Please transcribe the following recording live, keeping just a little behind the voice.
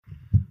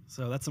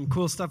So that's some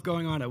cool stuff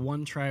going on at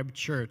One Tribe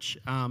Church.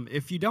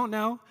 If you don't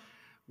know,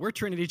 we're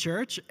Trinity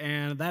Church,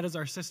 and that is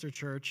our sister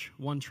church,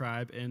 One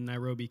Tribe, in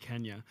Nairobi,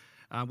 Kenya.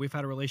 We've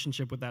had a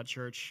relationship with that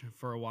church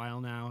for a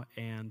while now,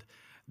 and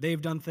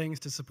they've done things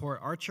to support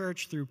our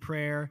church through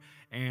prayer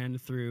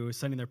and through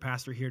sending their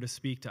pastor here to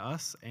speak to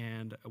us,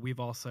 and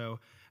we've also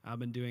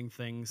been doing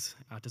things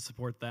to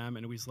support them,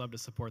 and we just love to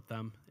support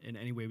them in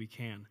any way we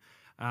can.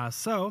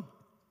 So,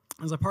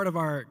 as a part of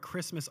our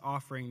Christmas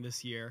offering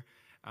this year,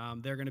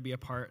 they're going to be a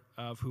part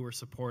of who we're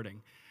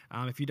supporting.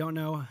 If you don't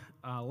know,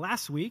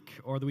 last week,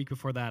 or the week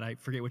before that, I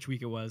forget which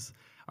week it was,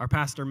 our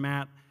pastor,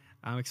 Matt,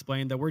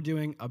 explained that we're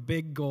doing a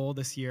big goal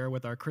this year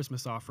with our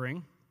Christmas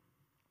offering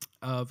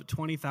of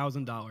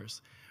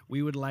 $20,000.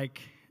 We would like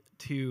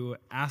to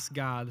ask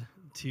God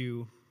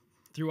to,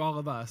 through all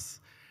of us,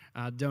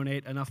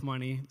 donate enough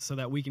money so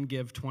that we can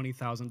give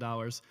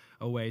 $20,000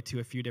 away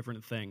to a few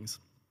different things.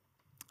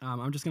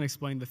 I'm just going to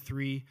explain the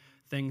three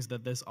things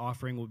that this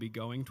offering will be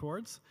going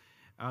towards.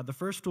 The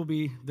first will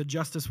be the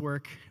justice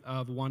work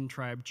of One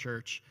Tribe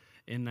Church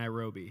in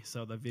Nairobi.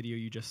 So the video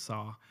you just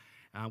saw,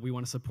 we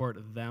want to support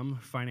them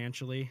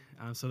financially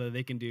so that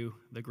they can do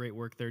the great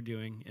work they're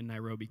doing in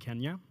Nairobi,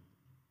 Kenya.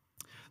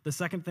 The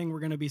second thing we're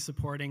going to be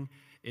supporting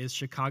is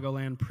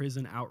Chicagoland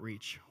Prison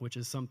Outreach, which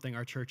is something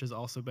our church has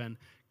also been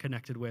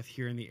connected with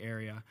here in the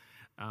area.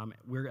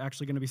 We're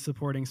actually going to be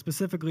supporting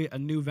specifically a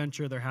new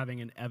venture they're having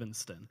in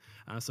Evanston.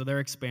 So they're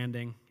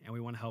expanding, and we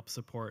want to help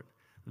support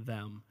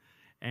them.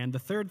 And the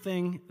third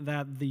thing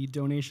that the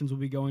donations will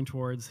be going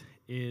towards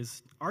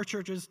is our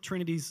church's,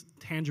 Trinity's,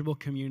 Tangible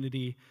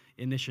Community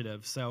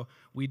Initiative. So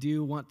we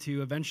do want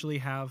to eventually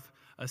have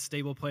a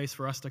stable place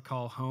for us to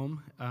call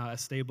home, a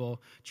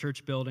stable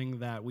church building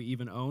that we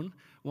even own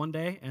one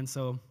day. And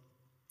so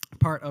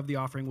part of the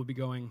offering will be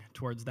going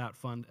towards that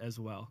fund as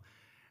well.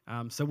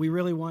 So we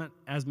really want,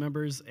 as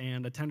members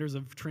and attenders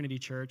of Trinity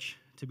Church,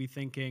 to be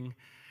thinking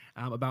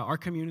about our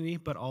community,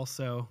 but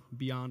also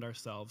beyond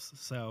ourselves.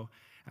 So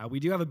we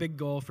do have a big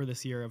goal for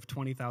this year of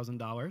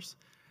 $20,000.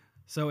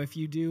 So if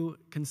you do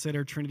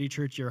consider Trinity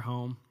Church your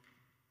home,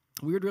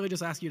 we would really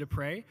just ask you to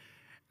pray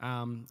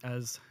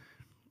as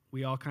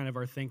we all kind of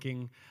are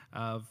thinking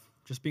of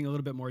just being a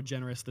little bit more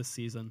generous this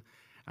season.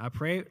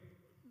 Pray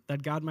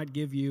that God might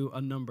give you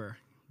a number,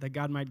 that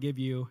God might give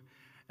you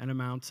an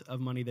amount of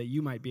money that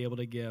you might be able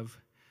to give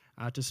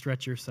to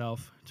stretch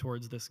yourself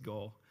towards this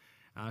goal.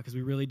 Because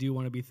we really do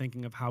want to be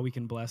thinking of how we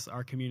can bless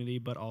our community,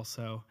 but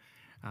also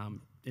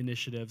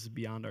initiatives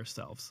beyond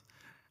ourselves.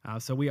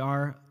 So we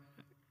are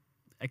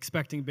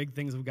expecting big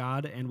things of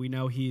God, and we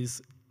know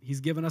He's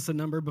given us a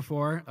number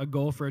before, a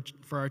goal for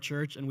our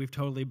church, and we've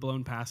totally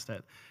blown past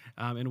it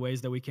in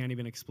ways that we can't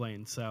even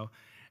explain. So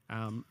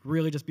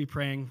really just be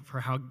praying for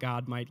how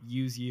God might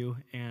use you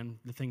and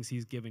the things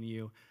He's given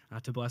you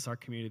to bless our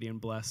community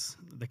and bless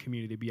the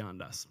community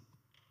beyond us.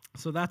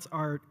 So that's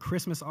our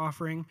Christmas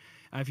offering.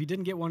 If you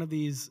didn't get one of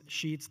these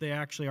sheets, they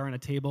actually are on a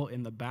table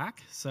in the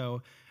back.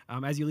 So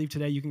as you leave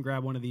today, you can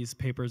grab one of these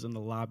papers in the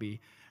lobby.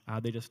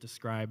 They just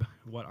describe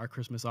what our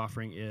Christmas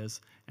offering is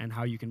and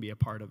how you can be a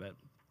part of it.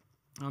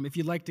 If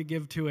you'd like to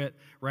give to it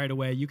right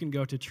away, you can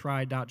go to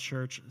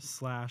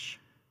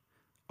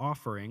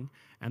try.church/offering,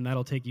 and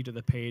that'll take you to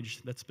the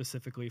page that's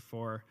specifically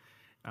for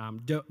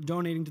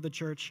donating to the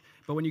church.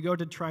 But when you go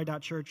to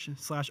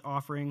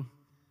try.church/offering,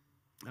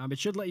 it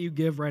should let you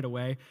give right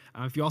away.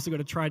 If you also go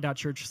to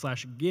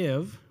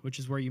try.church/give, which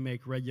is where you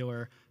make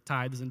regular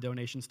tithes and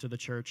donations to the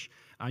church,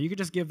 you can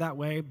just give that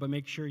way, but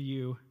make sure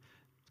you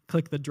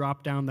click the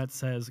drop down that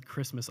says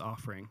Christmas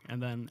offering,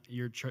 and then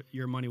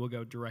your money will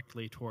go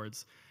directly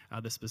towards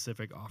the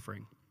specific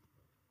offering.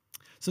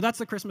 So that's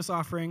the Christmas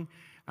offering.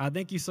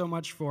 Thank you so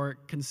much for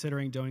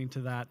considering donating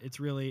to that. It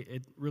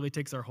really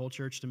takes our whole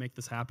church to make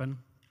this happen.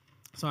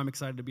 So I'm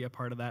excited to be a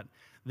part of that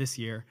this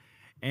year.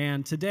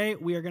 And today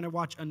we are going to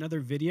watch another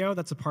video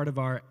that's a part of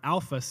our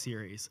Alpha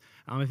series.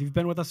 If you've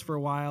been with us for a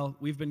while,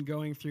 we've been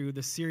going through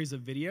this series of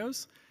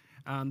videos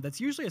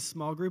that's usually a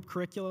small group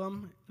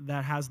curriculum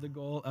that has the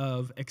goal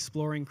of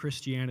exploring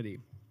Christianity.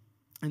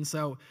 And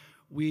so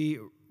we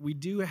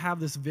do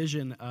have this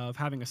vision of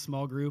having a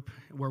small group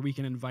where we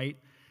can invite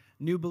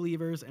new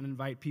believers and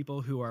invite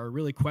people who are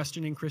really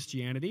questioning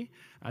Christianity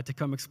to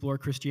come explore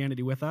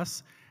Christianity with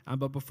us.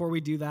 But before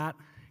we do that,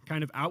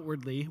 kind of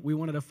outwardly, we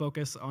wanted to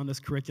focus on this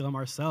curriculum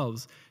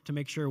ourselves to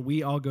make sure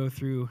we all go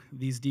through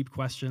these deep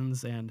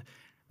questions and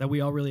that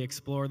we all really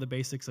explore the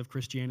basics of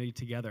Christianity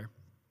together.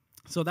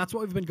 So that's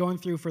what we've been going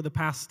through for the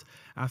past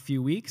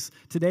few weeks.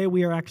 Today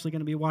we are actually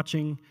going to be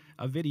watching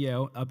a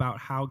video about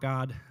how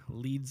God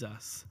leads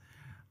us.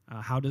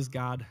 How does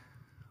God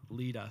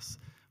lead us?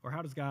 Or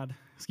how does God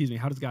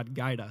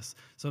guide us?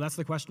 So that's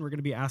the question we're going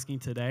to be asking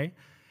today.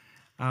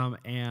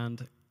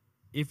 And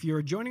if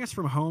you're joining us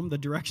from home, the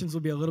directions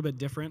will be a little bit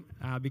different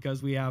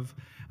because we have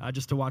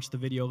just to watch the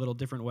video a little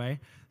different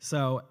way.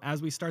 So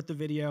as we start the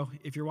video,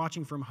 if you're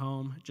watching from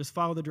home, just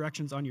follow the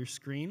directions on your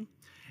screen,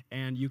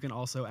 and you can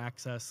also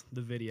access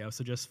the video.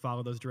 So just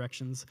follow those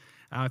directions.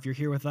 If you're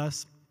here with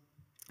us,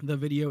 The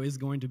video is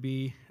going to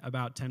be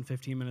about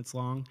 10-15 minutes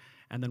long,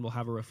 and then we'll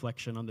have a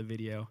reflection on the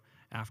video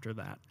after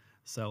that.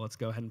 So let's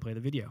go ahead and play the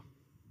video.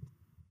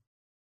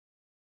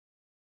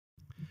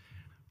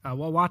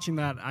 While watching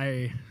that,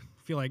 I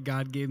feel like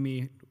God gave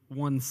me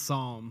one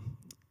psalm,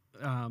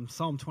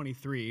 Psalm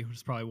 23, which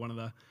is probably one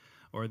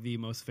of the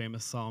most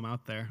famous psalm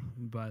out there.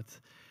 But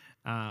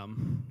I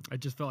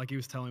just felt like he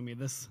was telling me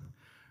this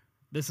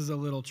is a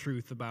little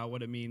truth about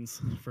what it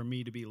means for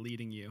me to be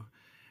leading you,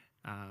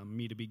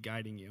 me to be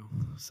guiding you.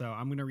 So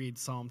I'm going to read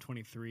Psalm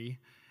 23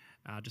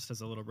 just as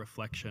a little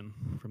reflection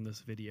from this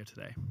video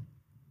today.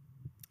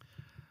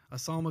 A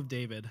Psalm of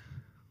David.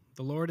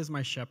 The Lord is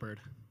my shepherd,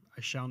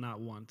 I shall not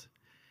want.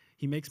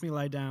 He makes me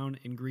lie down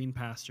in green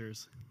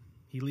pastures.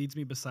 He leads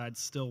me beside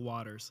still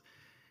waters.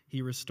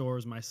 He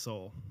restores my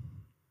soul.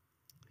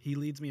 He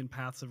leads me in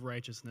paths of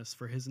righteousness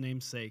for his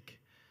name's sake.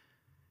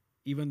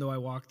 Even though I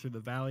walk through the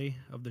valley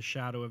of the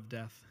shadow of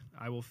death,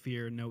 I will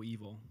fear no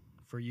evil,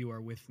 for you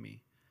are with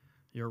me.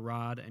 Your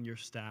rod and your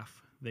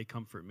staff, they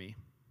comfort me.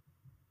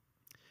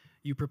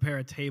 You prepare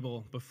a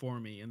table before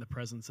me in the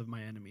presence of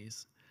my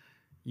enemies.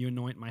 You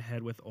anoint my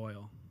head with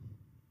oil.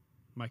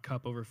 My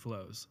cup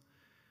overflows.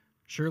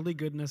 Surely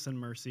goodness and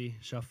mercy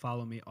shall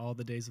follow me all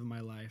the days of my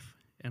life,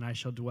 and I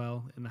shall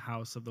dwell in the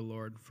house of the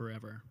Lord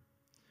forever.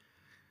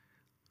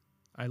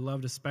 I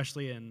loved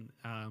especially in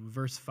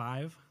verse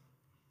 5,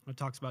 it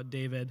talks about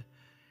David.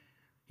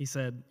 He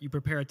said, you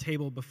prepare a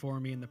table before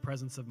me in the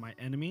presence of my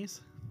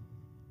enemies.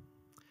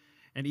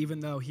 And even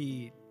though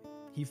he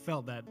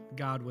felt that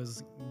God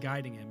was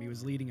guiding him, he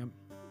was leading him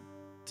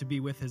to be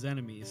with his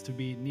enemies, to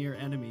be near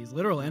enemies,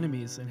 literal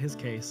enemies in his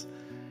case,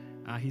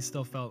 he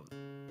still felt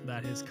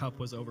that his cup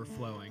was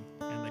overflowing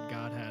and that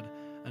God had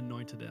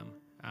anointed him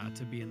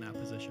to be in that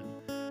position.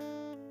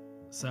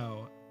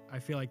 So I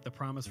feel like the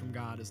promise from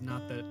God is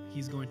not that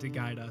he's going to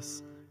guide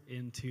us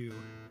into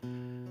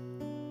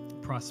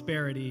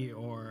prosperity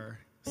or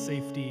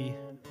safety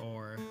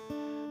or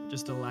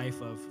just a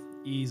life of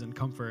ease and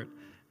comfort,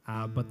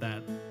 but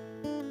that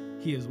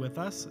he is with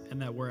us,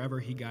 and that wherever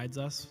he guides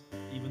us,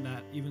 even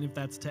if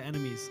that's to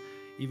enemies,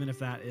 even if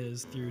that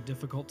is through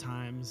difficult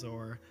times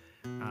or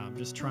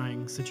just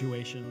trying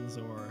situations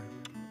or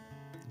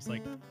just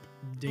like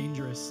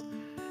dangerous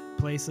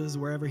places,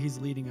 wherever he's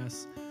leading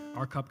us,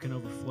 our cup can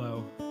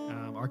overflow.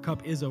 Our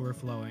cup is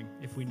overflowing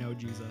if we know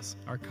Jesus.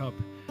 Our cup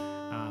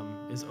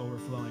is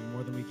overflowing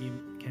more than we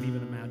can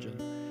even imagine.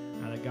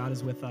 That God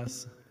is with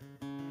us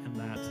and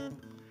that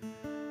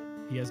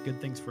he has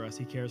good things for us.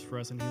 He cares for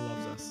us and he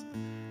loves us.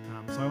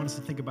 So I want us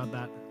to think about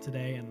that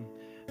today. And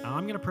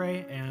I'm going to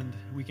pray, and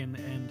we can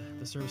end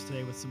the service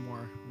today with some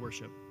more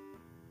worship.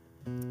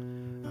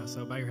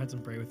 So bow your heads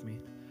and pray with me.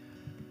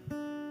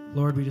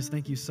 Lord, we just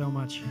thank you so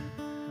much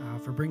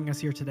for bringing us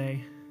here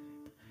today.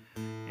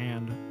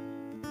 And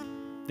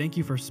thank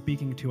you for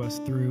speaking to us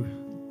through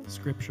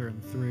Scripture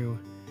and through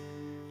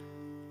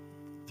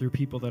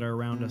people that are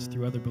around us,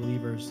 through other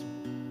believers.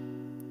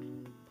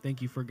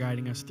 Thank you for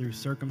guiding us through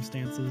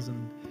circumstances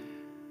and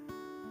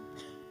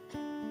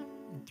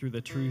through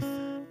the truth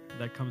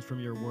that comes from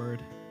your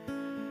word.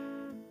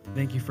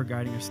 Thank you for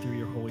guiding us through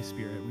your Holy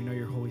Spirit. We know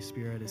your Holy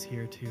Spirit is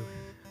here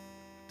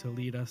to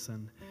lead us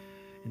and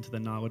into the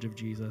knowledge of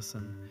Jesus.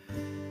 And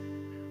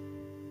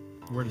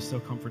we're just so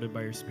comforted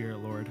by your Spirit,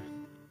 Lord.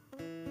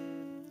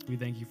 We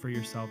thank you for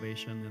your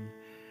salvation,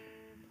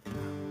 and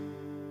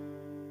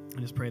I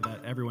just pray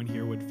that everyone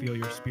here would feel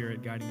your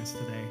Spirit guiding us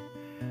today,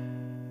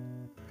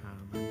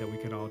 and that we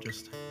could all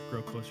just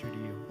grow closer to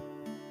you.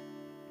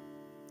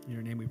 In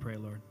your name we pray,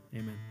 Lord.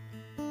 Amen.